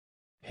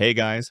Hey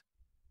guys,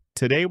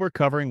 today we're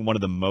covering one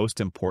of the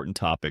most important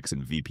topics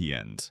in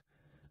VPNs,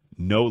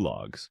 no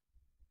logs.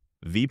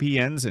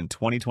 VPNs in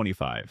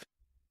 2025.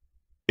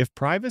 If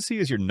privacy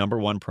is your number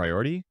one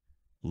priority,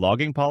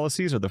 logging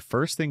policies are the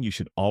first thing you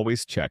should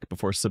always check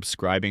before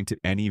subscribing to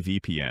any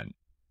VPN.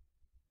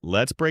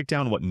 Let's break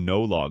down what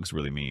no logs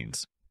really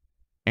means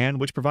and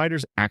which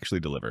providers actually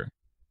deliver.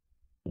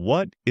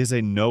 What is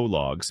a no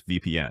logs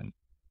VPN?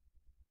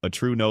 A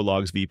true no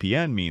logs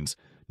VPN means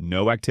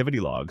no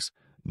activity logs,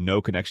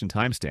 no connection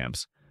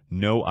timestamps,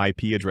 no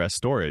IP address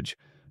storage,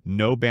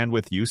 no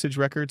bandwidth usage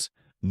records,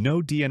 no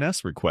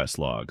DNS request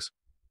logs.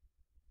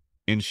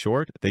 In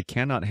short, they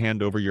cannot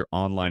hand over your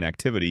online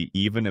activity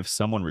even if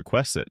someone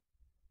requests it,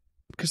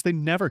 because they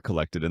never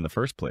collect it in the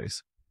first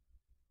place.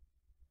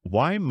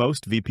 Why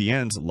most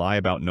VPNs lie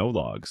about no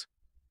logs?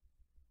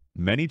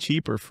 Many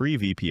cheap or free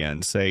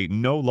VPNs say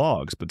no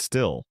logs, but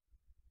still,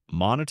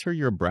 monitor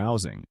your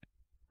browsing,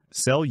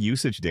 sell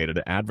usage data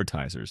to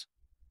advertisers,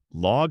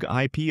 log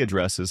IP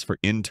addresses for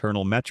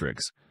internal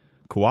metrics,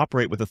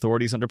 cooperate with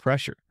authorities under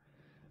pressure.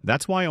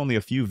 That's why only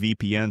a few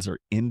VPNs are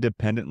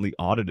independently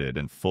audited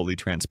and fully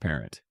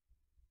transparent.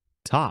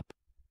 Top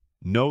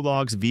no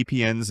logs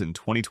VPNs in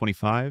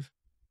 2025.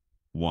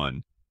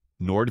 1.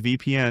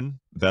 NordVPN,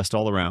 best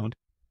all around.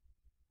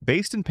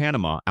 Based in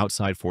Panama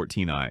outside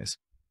 14 Eyes.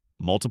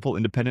 Multiple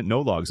independent no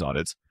logs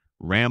audits,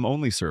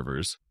 RAM-only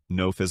servers,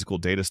 no physical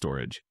data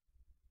storage.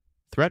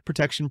 Threat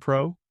Protection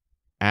Pro,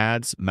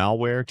 ads,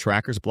 malware,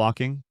 trackers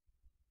blocking.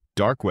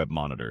 Dark web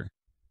monitor.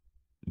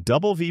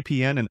 Double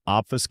VPN and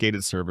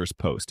obfuscated servers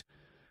post.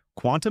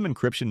 Quantum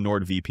encryption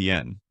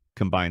NordVPN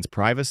combines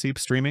privacy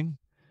streaming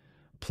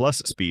plus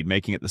speed,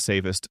 making it the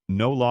safest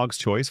no logs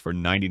choice for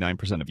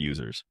 99% of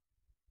users.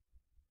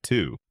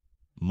 2.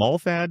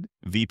 Mullvad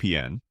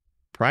VPN,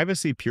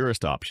 privacy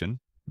purist option,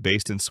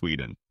 based in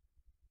Sweden.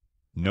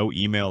 No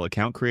email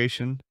account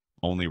creation,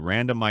 only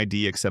random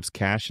ID accepts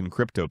cash and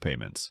crypto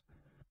payments.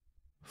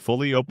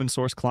 Fully open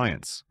source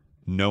clients,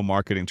 no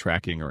marketing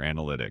tracking or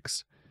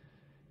analytics.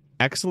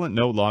 Excellent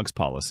no logs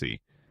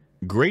policy,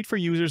 great for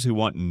users who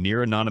want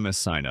near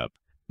anonymous signup,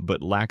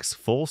 but lacks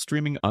full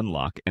streaming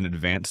unlock and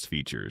advanced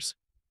features.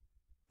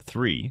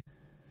 3.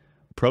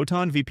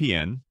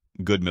 ProtonVPN,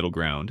 good middle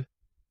ground.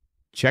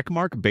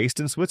 Checkmark based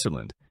in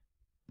Switzerland.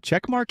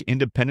 Checkmark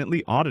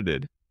independently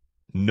audited.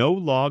 No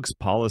logs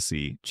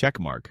policy,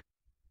 checkmark.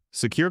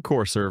 Secure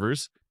core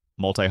servers,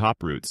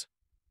 multi-hop routes.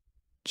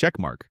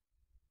 Checkmark.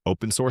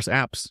 Open source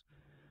apps.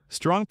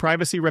 Strong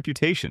privacy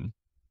reputation.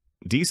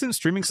 Decent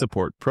streaming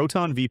support.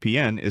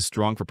 ProtonVPN is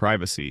strong for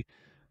privacy,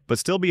 but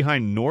still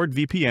behind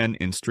NordVPN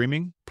in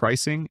streaming,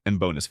 pricing,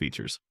 and bonus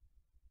features.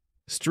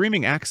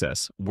 Streaming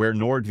access, where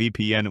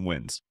NordVPN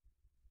wins.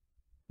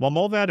 While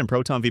Mullvad and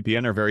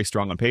ProtonVPN are very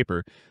strong on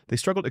paper, they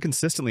struggle to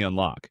consistently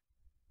unlock.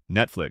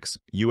 Netflix,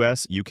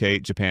 US,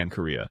 UK, Japan,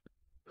 Korea.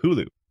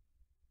 Hulu.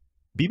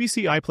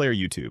 BBC iPlayer,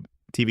 YouTube.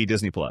 TV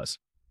Disney+.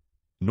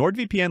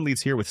 NordVPN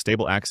leads here with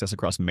stable access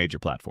across major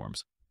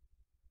platforms.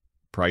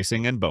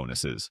 Pricing and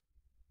bonuses.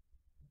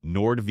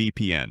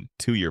 NordVPN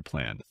 2-year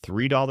plan,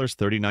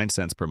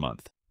 $3.39 per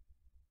month.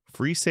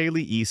 Free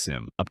Saily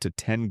eSIM up to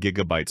 10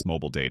 gigabytes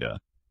mobile data.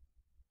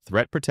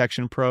 Threat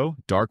Protection Pro,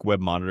 dark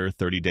web monitor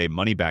 30-day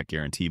money-back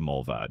guarantee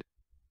Mullvad.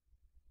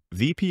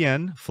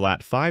 VPN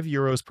flat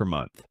 €5 per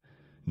month.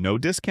 No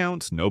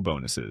discounts, no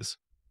bonuses.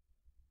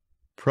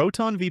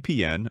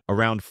 ProtonVPN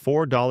around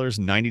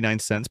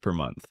 $4.99 per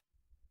month.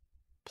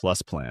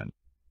 Plus plan.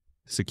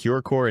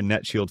 Secure core and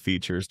NetShield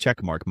features,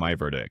 checkmark my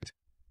verdict.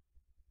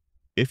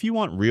 If you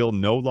want real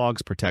no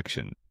logs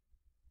protection,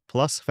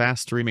 plus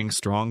fast streaming,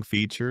 strong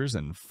features,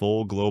 and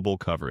full global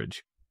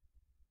coverage,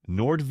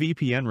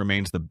 NordVPN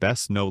remains the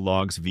best no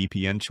logs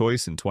VPN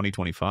choice in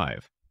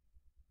 2025.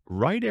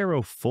 Right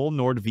arrow full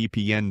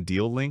NordVPN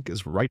deal link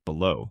is right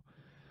below,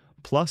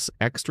 plus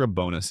extra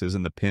bonuses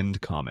in the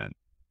pinned comment.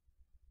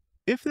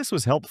 If this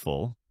was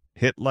helpful,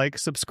 hit like,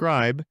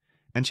 subscribe,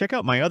 and check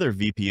out my other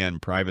VPN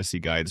privacy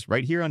guides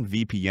right here on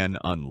VPN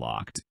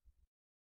Unlocked.